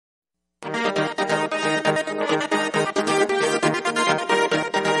Hi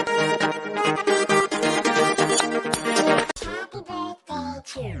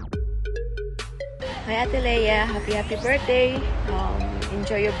Ate Leia, happy birthday.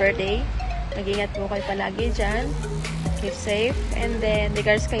 Enjoy your birthday. Mag-ingat po kayo palagi dyan. Keep safe. And then,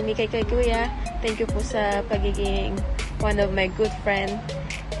 regards kay Mikay kay Kuya, thank you po sa pagiging one of my good friend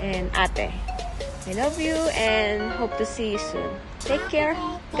and ate. I love you and hope to see you soon. Take care.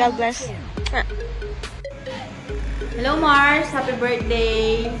 God bless. Hello Mars, happy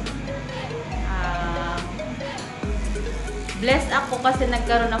birthday. Blessed ako kasi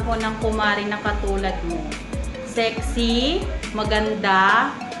nagkaroon ako ng kumari na katulad mo. Sexy, maganda,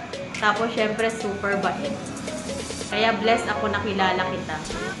 tapos syempre super bait. Kaya blessed ako nakilala kita.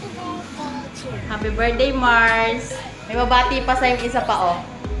 Happy birthday Mars. May babati pa sa yung isa pa oh.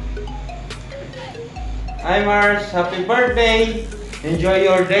 Hi Mars, happy birthday. Enjoy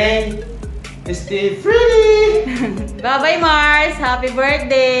your day. Stay free. Bye-bye Mars, happy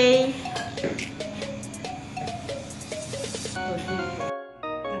birthday.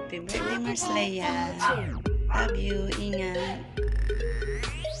 Happy birthday, Mars Leia. Love you. Ingat.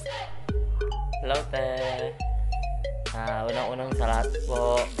 Hello, te. Unang-unang sa lahat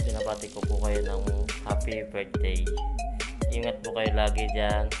po, binabati ko po kayo ng happy birthday. Ingat po kayo lagi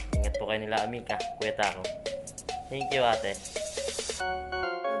dyan. Ingat po kayo nila Amika, Kuya Taro. Thank you, ate.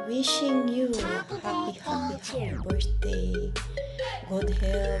 Wishing you happy birthday. Good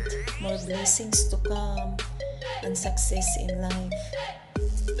health, more blessings to come, and success in life.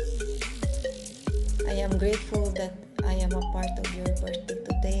 I am grateful that I am a part of your birthday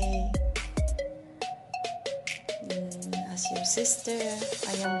today. As your sister,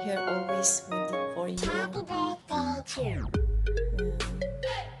 I am here always for you.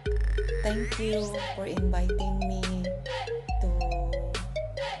 Thank you for inviting me to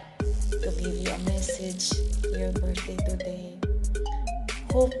give you a message your birthday today.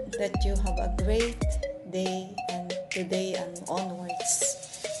 Hope that you have a great day and today and onwards,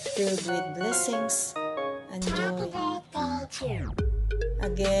 filled with blessings and joy.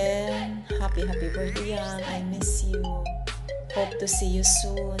 Again, happy birthday, Yang. I miss you. Hope to see you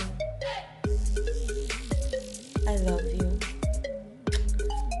soon. I love you.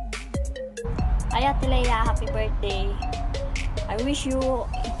 Hi Ate Leia, happy birthday. I wish you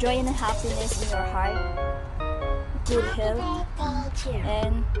joy and happiness in your heart, good health,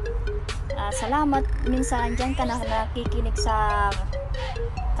 and salamat minsan dyan ka na nakikinig sa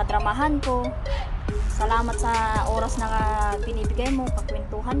kadramahan ko. Salamat sa oras na binibigay mo,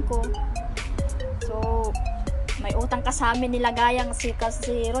 kakwentuhan ko. So, may utang ka sa amin nilagayang si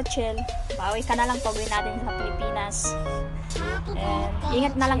Rochelle. Bawi ka na lang pag-uwi natin sa Pilipinas. And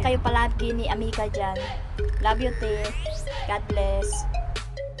ingat na lang kayo palagi ni Amika dyan. Love you, te. God bless.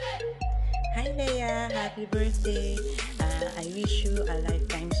 Hi Leia, happy birthday. I wish you a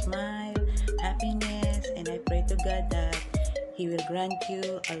lifetime smile, happiness, and I pray to God that He will grant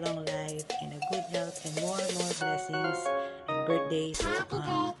you a long life and a good health and more blessings and birthdays to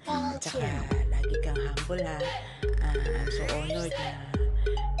come. At saka, lagi kang humble ha. I'm so honored na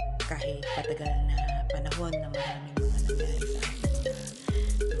kahit patagal na panahon na maraming mga nangyari sa ating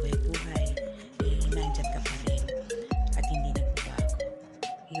mga buhay, nandyan ka pa rin at hindi nagbabago.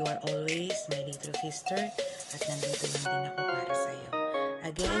 You are always my little sister at nandito lang din ako para sa'yo.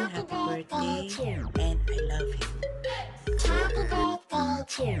 Again, happy birthday and I love you.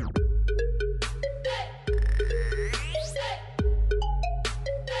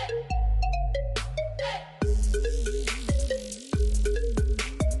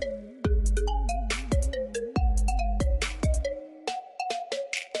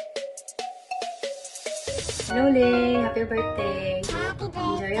 Hello, Ling! Happy birthday!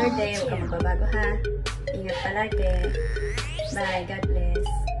 Enjoy your day. Huwag kang magbabago ha. Ingat palagi. Bye. God bless.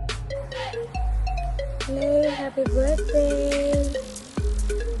 Ling, happy birthday!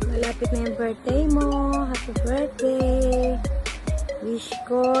 Malapit na yung birthday mo. Happy birthday! Wish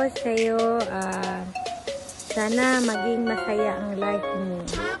ko sa'yo, sana maging masaya ang life mo.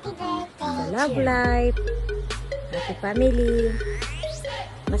 Sa love life, happy family,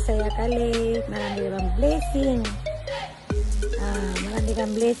 masaya ka ulit, marami kang blessing. Marami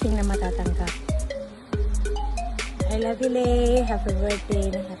kang blessing na matatanggap. I love you, Lay. Happy birthday.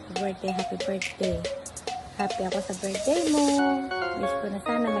 Happy birthday. Happy birthday. Happy ako sa birthday mo. Wish ko na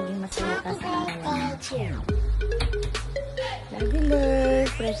sana maging masaya ka sa araw. Love you, Lay.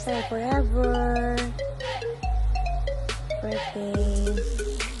 Fresh tayo forever. Birthday.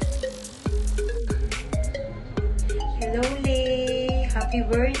 Hello, Lee! Happy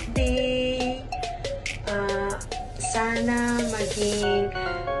birthday! Sana maging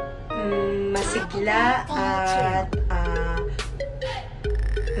sigla at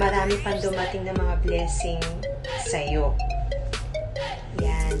marami pang dumating na mga blessing sa'yo.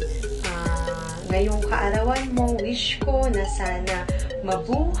 Yan. Ngayong kaarawan mo, wish ko na sana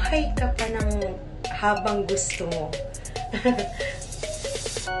mabuhay ka pa ng habang gusto mo.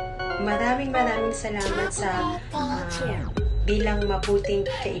 Maraming salamat sa bilang mabuting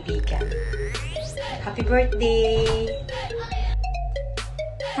kaibigan. Happy birthday!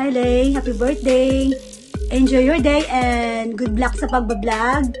 Hi, Lay! Happy birthday! Enjoy your day and good luck sa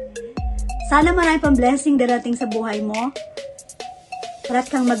pagbablog. Sana marami pang blessing darating sa buhay mo. Parat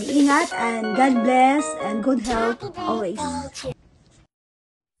kang mag-ingat and God bless and good health always.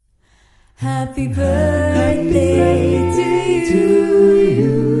 Happy birthday to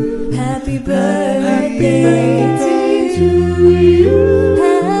you. Happy birthday to you.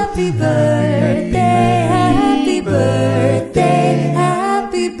 Happy birthday, happy birthday,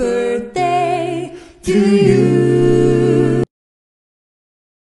 happy birthday to you.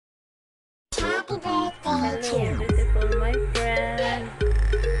 Hello, beautiful my friend.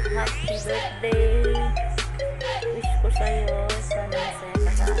 Happy birthday. Wish ko sa'yo, sana masaya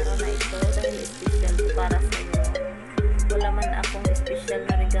ka sa araw na ito dahil special para sa'yo. Wala man akong special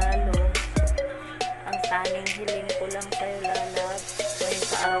na regalo. Ang tanging hiling ko lang sa'yo, lalab, ngayong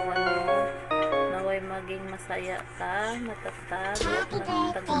kaarawan mo, naway maging masaya ka, matatag at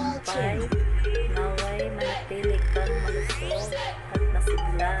magtagumpay. Naway manatili kang malusog at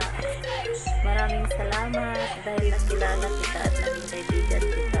nasigla. Maraming salamat dahil nakilala kita at naging kaibigan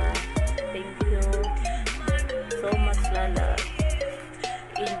kita. Thank you so much, Lala.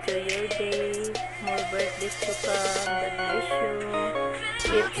 Enjoy your day. More birthdays to come. God bless you.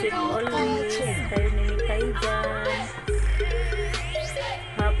 Keep safe always. Kayo ni Mikay dyan.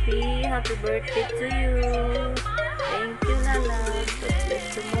 Happy birthday to you. Thank you, Lala. God bless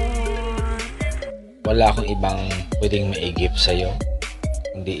you more. Wala akong ibang pwedeng maigip sa'yo.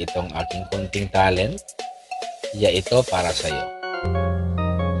 Hindi itong aking konting talent. Kaya ito para sa'yo.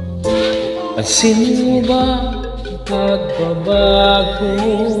 Pansin mo ba ang pagbabago?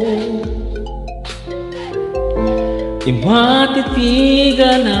 Di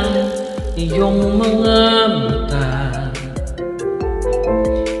matitigan ang iyong mga mata.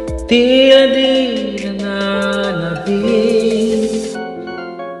 Tila di nananabing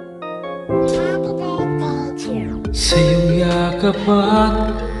sa iyong yakap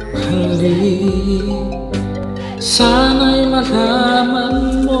at halik. Sana'y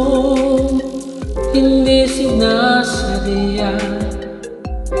malaman mo, hindi sinasadya.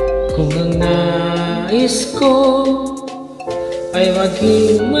 Kung ang nais ko ay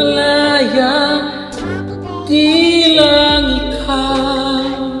maging malaya, di lang ikaw.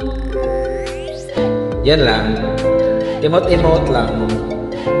 Yan lang. Emote lang.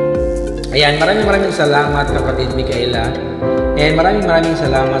 Ayan, maraming salamat kapatid Micaela. And maraming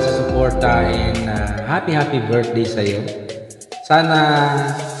salamat sa suporta and happy birthday sa'yo. Sana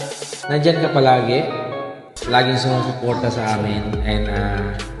nandyan ka palagi. Laging sumusuporta sa amin. And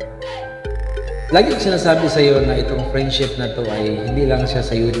lagi ko sinasabi sa'yo na itong friendship na to ay hindi lang siya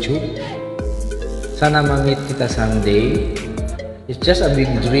sa YouTube. Sana ma-meet kita someday. It's just a big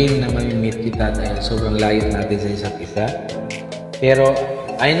dream na ma-meet kita dahil sobrang layo natin sa isa't isa. Pero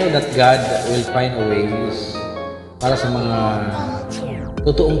I know that God will find a ways para sa mga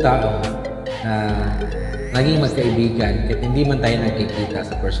totoong tao na naging magkaibigan kahit hindi man tayo nagkikita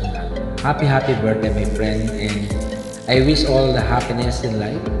sa personal. Happy birthday my friend, and I wish all the happiness in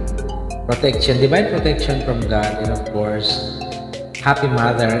life, protection, divine protection from God, and of course, happy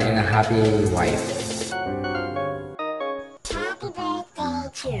mother and a happy wife.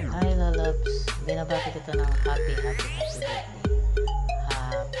 Hi, lalabs. Binabati kita ng happy birthday.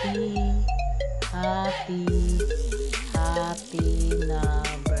 Happy na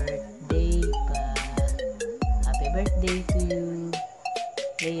birthday pa. Happy birthday to you,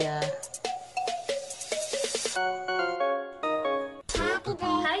 Leah.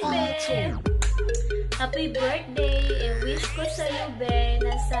 Hi, Ben! Happy birthday! Wish ko sa'yo, Ben,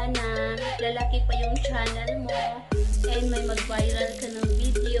 na sana lalaki pa yung channel mo and may mag-viral ka ng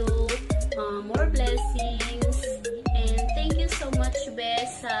video. More blessings. And thank you so much, Ben,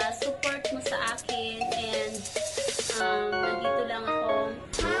 sa support mo sa akin. And nandito lang ako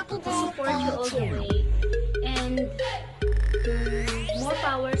to support you all the way. And more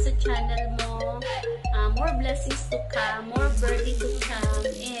power sa channel mo. More blessings to come. More birthday to come.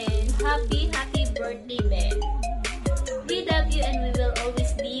 And happy birthday, Ben. We love you and we will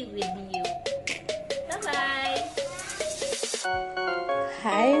always be with you. Bye-bye!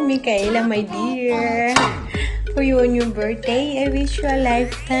 Hi, Micaela, my dear. For you on your birthday, I wish you a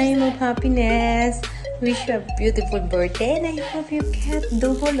lifetime of happiness. Wish you a beautiful birthday, and I hope you get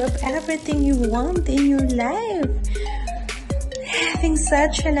double of everything you want in your life. Having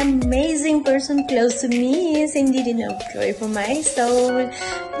such an amazing person close to me is indeed enough joy for my soul.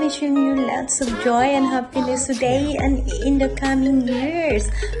 Wishing you lots of joy and happiness today and in the coming years.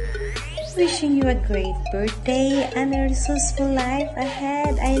 Wishing you a great birthday and a resourceful life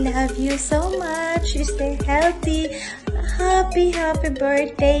ahead. I love you so much. Stay healthy. Happy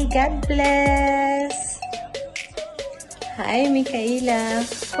birthday. God bless. Hi, Michaela.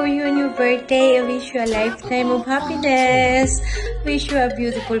 For you on your birthday, I wish you a lifetime of happiness. Wish you a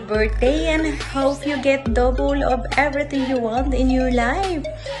beautiful birthday and hope you get double of everything you want in your life.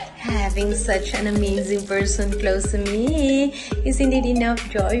 Having such an amazing person close to me is indeed enough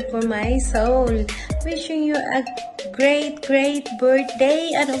joy for my soul. Wishing you a great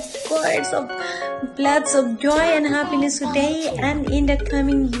birthday and of course lots of joy and happiness today and in the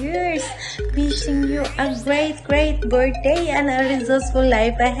coming years. Wishing you a great birthday and a resourceful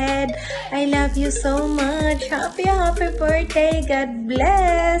life ahead. I love you so much. Happy birthday. God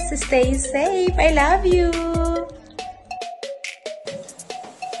bless. Stay safe. I love you.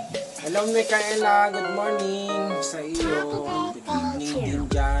 Hello Micaela, good morning sa iyo. Good evening din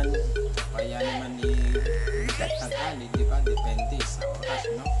dyan. Kaya naman tanghali, di ba? Depende sa oras,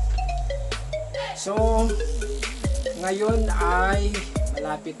 no? So, ngayon ay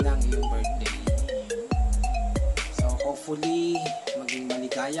malapit na ang iyong birthday. So, hopefully, maging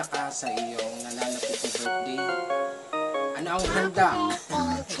maligaya ka sa iyong nalalapit na birthday. Ano ang handa?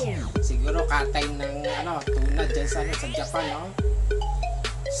 Siguro katay ng tuna dyan sa Japan, no?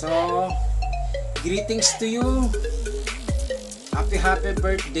 So, greetings to you. Happy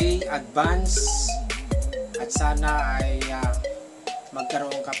birthday advance. At sana ay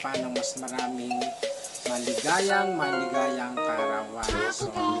magkaroon ka pa ng mas maraming maligayang kaarawan.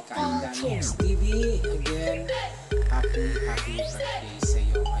 So, Micaela Mix TV, again, happy birthday sa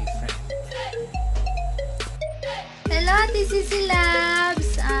iyo, my friend. Hello, Ate Sissy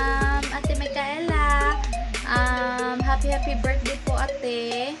Labs! Ate Micaela, happy birthday po,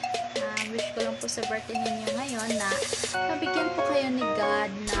 ate. Wish ko lang po sa birthday ninyo ngayon na mabigyan po kayo ni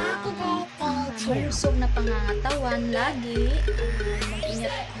God ng malusog na pangangatawan lagi.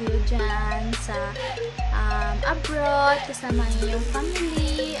 Mag-ingat kayo dyan sa abroad kasama yung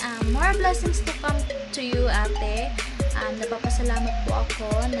family. More blessings to come to you, ate. Napapasalamat po ako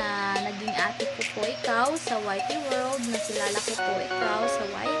na naging ate ko po ikaw sa YT World. Nakilala ko po ikaw sa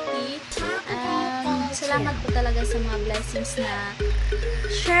YT. Salamat po talaga sa mga blessings na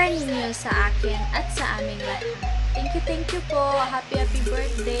share ninyo sa akin at sa aming lahat. Thank you po. Happy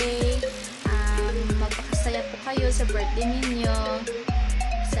birthday. Magpakasaya po kayo sa birthday ninyo.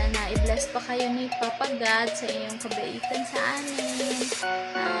 Sana i-bless pa kayo ni Papa God sa iyong kabaitan sa amin.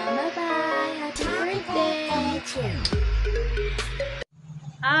 Bye-bye. Happy birthday.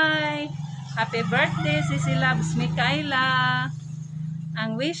 Hi! Happy birthday, Sissy Loves Micaela.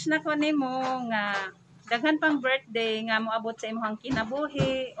 Ang wish na ko nimo nga daghan pang birthday nga moabot sa imong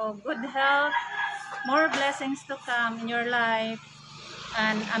kinabuhi o good health, more blessings to come in your life,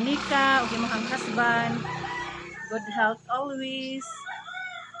 and amika ug imong husband, good health always.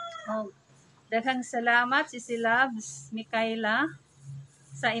 O daghang salamat, Sissy Loves Micaela,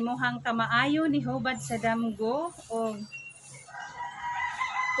 sa imong kamaayo ni hubad sa damgo. O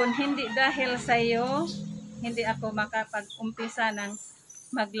kung hindi dahil sa iyo, hindi ako makapag-umpisa ng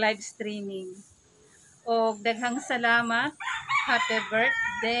mag-live streaming. O daghang salamat. Happy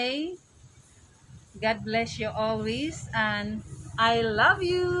birthday. God bless you always and I love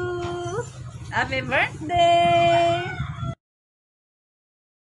you. Happy birthday.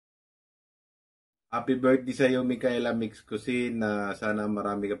 Happy birthday sa iyo, Micaela Mix Cuisine, na sana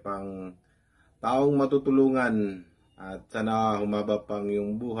marami ka pang taong matutulungan at sana humaba pang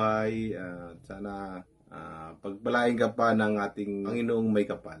iyong buhay at sana pagpalain ka pa ng ating Panginoong may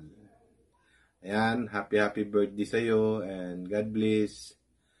kapal. Ayan, happy birthday sa iyo and God bless.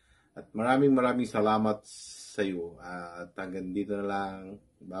 At maraming salamat sa iyo. At hanggang dito na lang.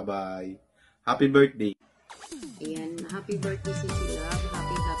 Bye-bye. Happy birthday. Ayan, happy birthday Sissy Love.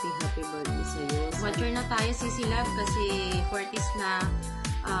 Happy birthday sa iyo. Mature na tayo, Sissy Love, kasi 40s na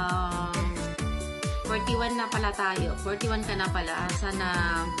 41 na pala tayo. 41 ka na pala. Sana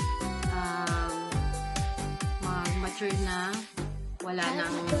mag-mature na. Wala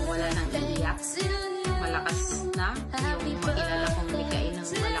nang iiyak. Malakas na. Yung makilala kong Mikay ng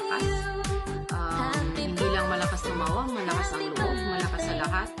malakas. Hindi lang malakas tumawa, malakas ang loob, malakas sa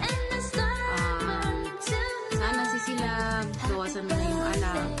lahat. Sana Sissy Love, gawasan mo na yung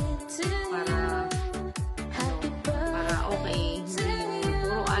alam para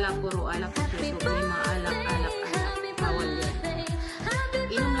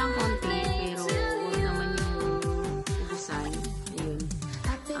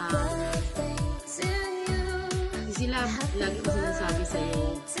birthday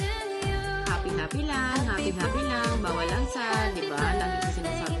sa'yo. Happy lang, happy lang, bawal ang sad, di ba? Lagi ko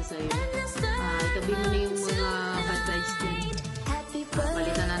sinasabi sa'yo. Itabi mo na yung mga bad vibes din.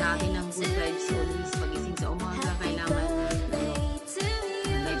 Balitan na natin ng good vibes always. Pagising sa umaga, kailangan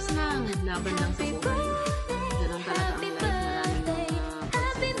vibes lang, laban lang sa buhay. Ganun talaga ang life, maraming pagsubok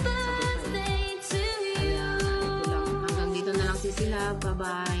sa buhay. Kaya ito lang, hanggang dito na lang sila.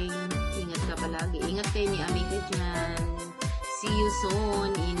 Bye-bye. Ingat ka palagi. Ingat kayo ni Amika dyan. See you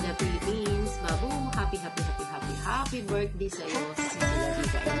soon in the Philippines. Babu, happy birthday sa'yo.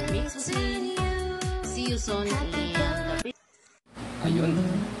 See you soon in the Philippines. Ayun.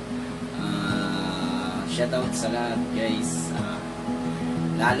 Shoutout sa lahat, guys.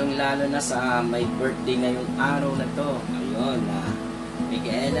 Lalong-lalo na sa may birthday ngayong araw na to. Ayun.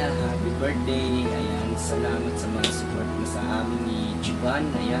 Micaela, happy birthday. Ayan, salamat sa mga support mo sa amin ni Chiban.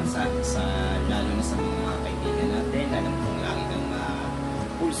 Ayan, lalo na sa mga kaibigan natin. Alam kong lagi kang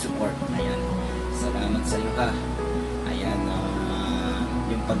full support. Ayan, salamat sa iyo ha. Ayan,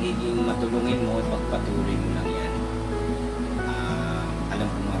 yung pagiging matulungin mo, pagpatuloy mo lang yan. Alam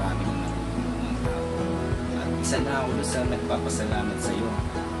kong marami ng natulungan tao. At isa na ako sa nagpapasalamat sa iyo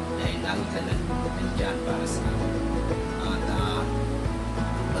dahil lagi ka nandiyan para sa amin. At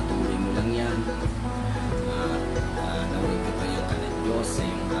patuloy mo lang yan. Nawag ka pa yung kanan Diyos sa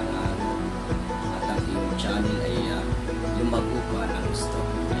iyong araw. At ang iyong channel ay lumago pa ng gusto.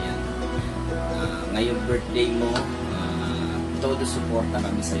 Ayan. Ngayong birthday mo, todo suporta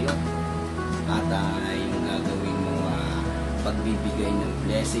kami sa iyo. At yung gagawin mo, pagbibigay ng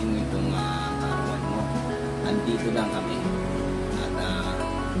blessing itong karawan mo. Andito lang kami. At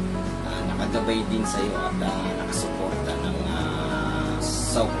nakagabay din sa iyo at nakasuporta ng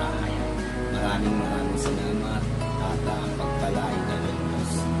sobra. Ayan. Maraming salamat at pagpalain ka ng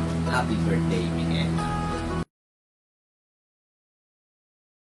Diyos. Happy birthday, Miguel.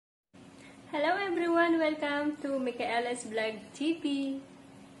 Hello everyone! Welcome to Micaela's Vlog TV.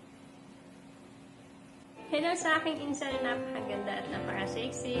 Hello sa aking insan na napakaganda at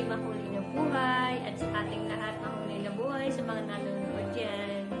napaka-sexy, mahuli na buhay, at sa ating lahat mahuli na buhay sa mga nanonood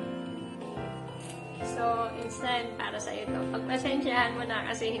dyan. So, insan, para sa ito. Pagpasensyahan mo na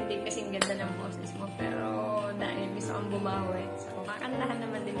kasi hindi kasing ganda ng boses mo, pero dahil gusto kong bumawi. So, kakantahan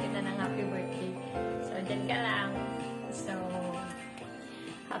naman din kita ng happy birthday. So, dyan ka lang. So,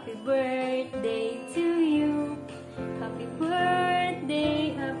 happy birthday to you. Happy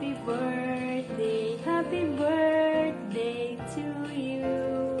birthday, happy birthday, happy birthday to you.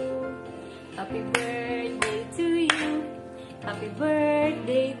 Happy birthday to you. Happy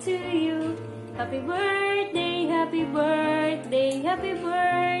birthday to you. Happy birthday, happy birthday, happy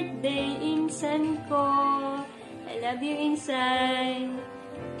birthday, insan ko. I love you, insan.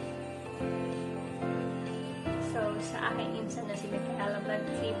 So, sa aking insan na si Micaela Vlog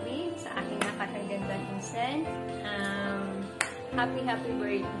TV, sa aking napakagandang insan, happy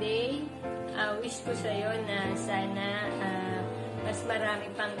birthday. Wish ko sa'yo na sana mas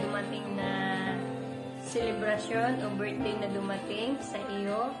marami pang dumating na selebrasyon o birthday na dumating sa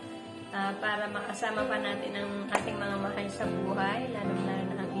iyo para makasama pa natin ang ating mga mahal sa buhay,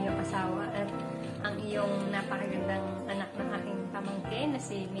 lalo-lalo na ang iyong asawa at ang iyong napakagandang anak ng aking pamangkin na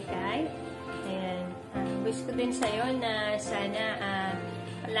si Mikay. Ayan. Wish ko din sa'yo na sana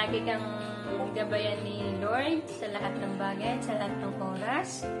lagi kang gabayan ni Lord sa lahat ng bagay, sa lahat ng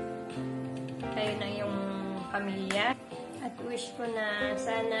oras. Kayo na iyong pamilya. At wish ko na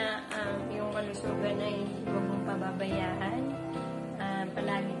sana ang iyong kalusugan ay huwag mong pababayaan.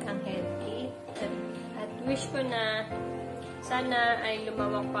 Palagi kang healthy. At wish ko na sana ay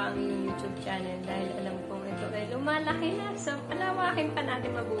lumawak pa ang iyong YouTube channel dahil alam kong ito ay lumalaki na. So, palawakin pa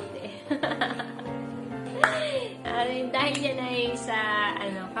natin mabuti. Dahil yan ay sa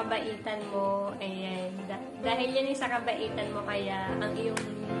kabaitan mo, ayan. Dahil yan ay sa kabaitan mo, kaya ang iyong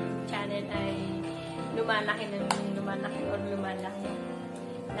channel ay lumalaki or lumalaki.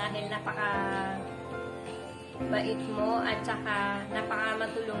 Dahil napaka bait mo at saka napaka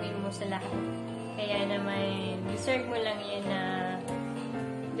matulungin mo sa lahat. Kaya naman, deserve mo lang yan na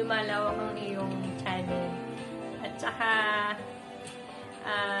lumalawak ang iyong channel. At saka,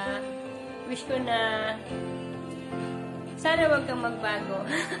 wish ko na sana wag kang magbago.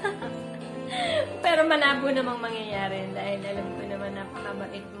 Pero malabo namang mangyayari dahil alam ko naman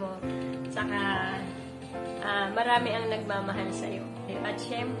napakabait mo. Saka, marami ang nagmamahal sa'yo. At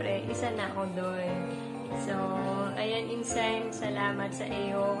syempre, isa na ako doon. So, ayan, insan, salamat sa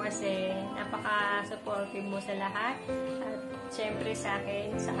iyo kasi napaka-supportive mo sa lahat. At syempre sa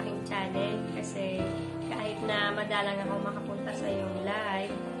akin, sa aking channel kasi kahit na madalang ako makapunta sa iyong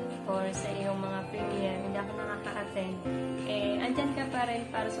live, or sa iyong mga premiere, hindi ako nakaka-attend, andyan ka pa rin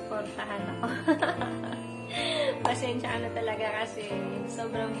para suportahan ako. Pasensya ka na talaga kasi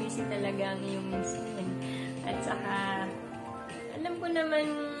sobrang busy talaga ang iyong minsan. At saka, alam ko naman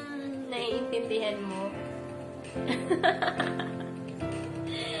naiintindihan mo.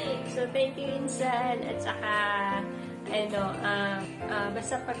 So, thank you, Insan. At saka,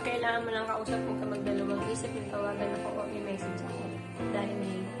 basta pag kailangan mo ng kausap mo ka magdalawang isip, yung tawagan ako o i-message ako. Dahil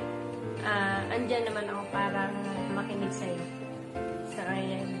andyan naman ako para makinig sa'yo. So,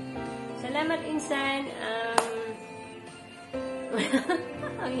 ayan. Salamat, Insan.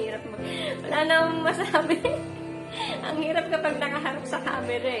 Ang hirap mo. Wala na akong masabi. Ang hirap kapag nakaharap sa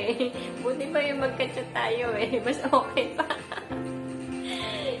camera eh. Buti pa yung magka-chat tayo eh. Mas okay pa.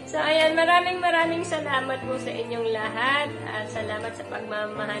 So, ayan, maraming salamat po sa inyong lahat. At salamat sa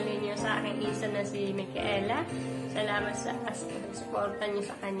pagmamahal niyo sa aking isa na si Micaela. Salamat sa suporta niyo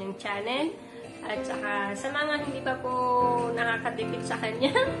sa kanyang channel. At saka, sa mga hindi pa po nakakadikit sa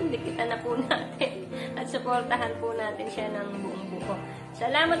kanya, dikitan na po natin. At suportahan po natin siya ng buong buo.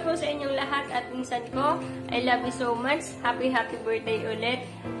 Salamat po sa inyong lahat at minsan ko, I love you so much. Happy birthday ulit.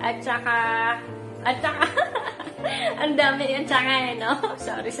 At saka, ang dami at saka no?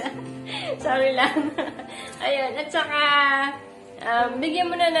 Sorry lang. Ayun, at saka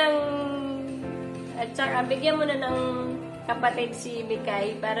bigyan mo na ng kapatid si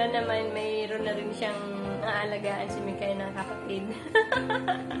Mikay para naman mayroon na rin siyang aalagaan si Mikay ng kapatid.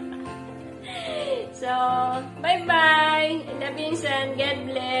 So, bye-bye! Love you, Insan. God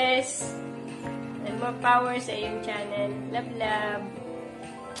bless. And more power sa iyong channel. Love.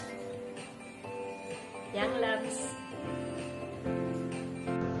 Young loves.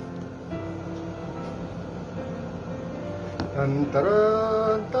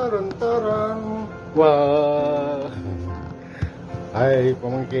 Taran. Wah. Hai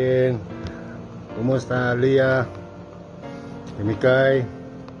pamangkin. Kumusta Lia? Mikay.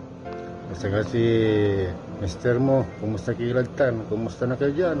 Saka si mister mo, kumusta kilagtan? Kumusta na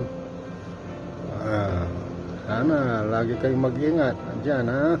kayo dyan? Sana lagi kayong mag-ingat dyan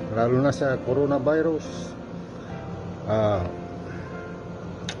ha, lalo na sa coronavirus.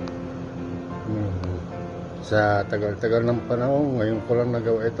 Sa tagal-tagal ng panahon, ngayon ko lang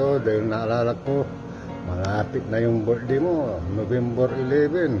nagawa ito dahil naalala ko malapit na yung birthday mo, November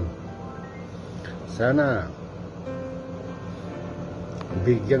 11. Sana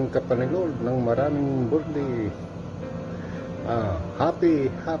bigyan ka pa ni Lord ng maraming birthday.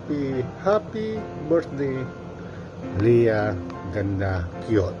 Happy birthday, Lia Ganda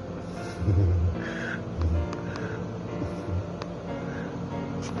Cute.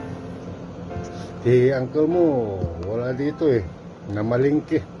 Si uncle mo, wala dito eh.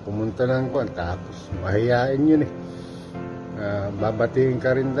 Namalingki. Pumunta lang ko. Tapos, mahihain yun eh. Babatiin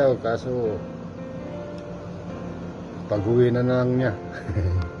ka rin daw. Kaso, pag-uwi na lang niya.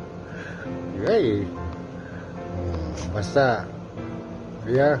 Ay, basta,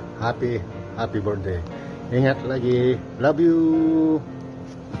 yeah, happy birthday. Ingat lagi. Love you.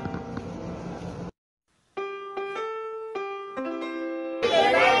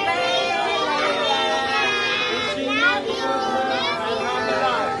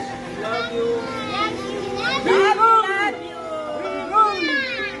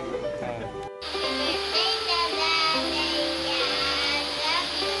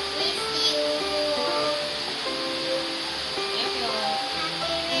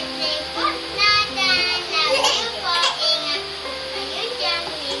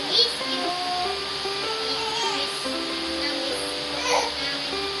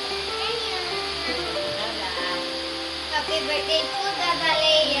 Happy birthday po, Dada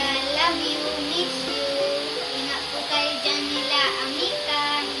Leia. Love you, miss you. Ingat po kayo dyan nila,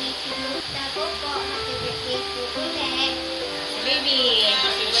 Amika. Miss you. Tako po, happy birthday po ulit. Baby,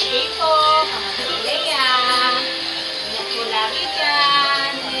 happy birthday po, Dada Leia. Ingat po lagi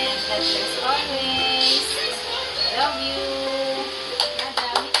dyan. And God bless always. Love you.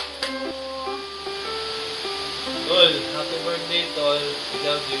 Dada, miss you. Tol, happy birthday, Tol. I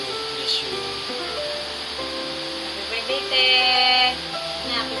love you. Miss you.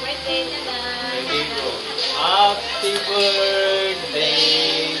 Happy birthday, Dada. Happy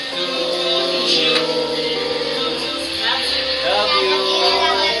birthday to you. Love you.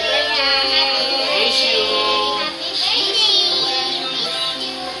 Miss you.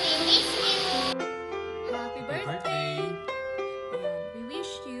 Happy birthday! We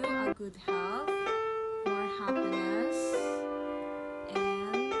wish you a good health, more happiness,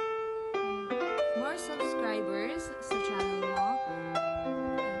 and more subscribers sa channel mo.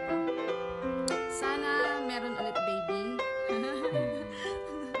 Sana meron ulit baby.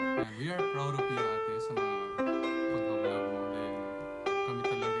 proud of you ate sa mga pag-vlog mo dahil kami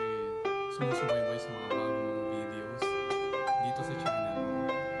talaga sumusubaybay sa mga bago mong videos dito sa channel mo.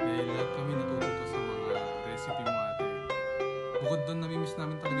 Dahil lahat kami natututo sa mga recipe mo ate. Bukod doon, namimiss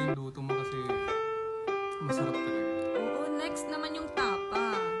namin talaga yung luto mo kasi masarap talaga. Oo, next naman yung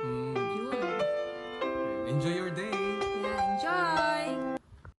tapa. Yun. Enjoy your day! Yeah, enjoy!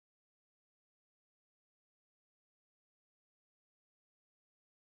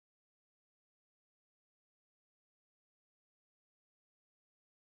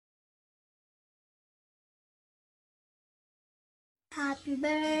 Happy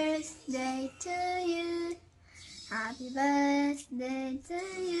birthday to you. Happy birthday to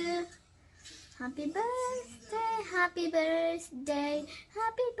you. Happy birthday, happy birthday,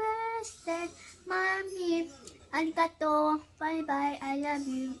 happy birthday, Mommy. Arigato. Bye bye. I love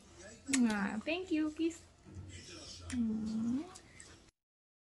you. Thank you. Kiss.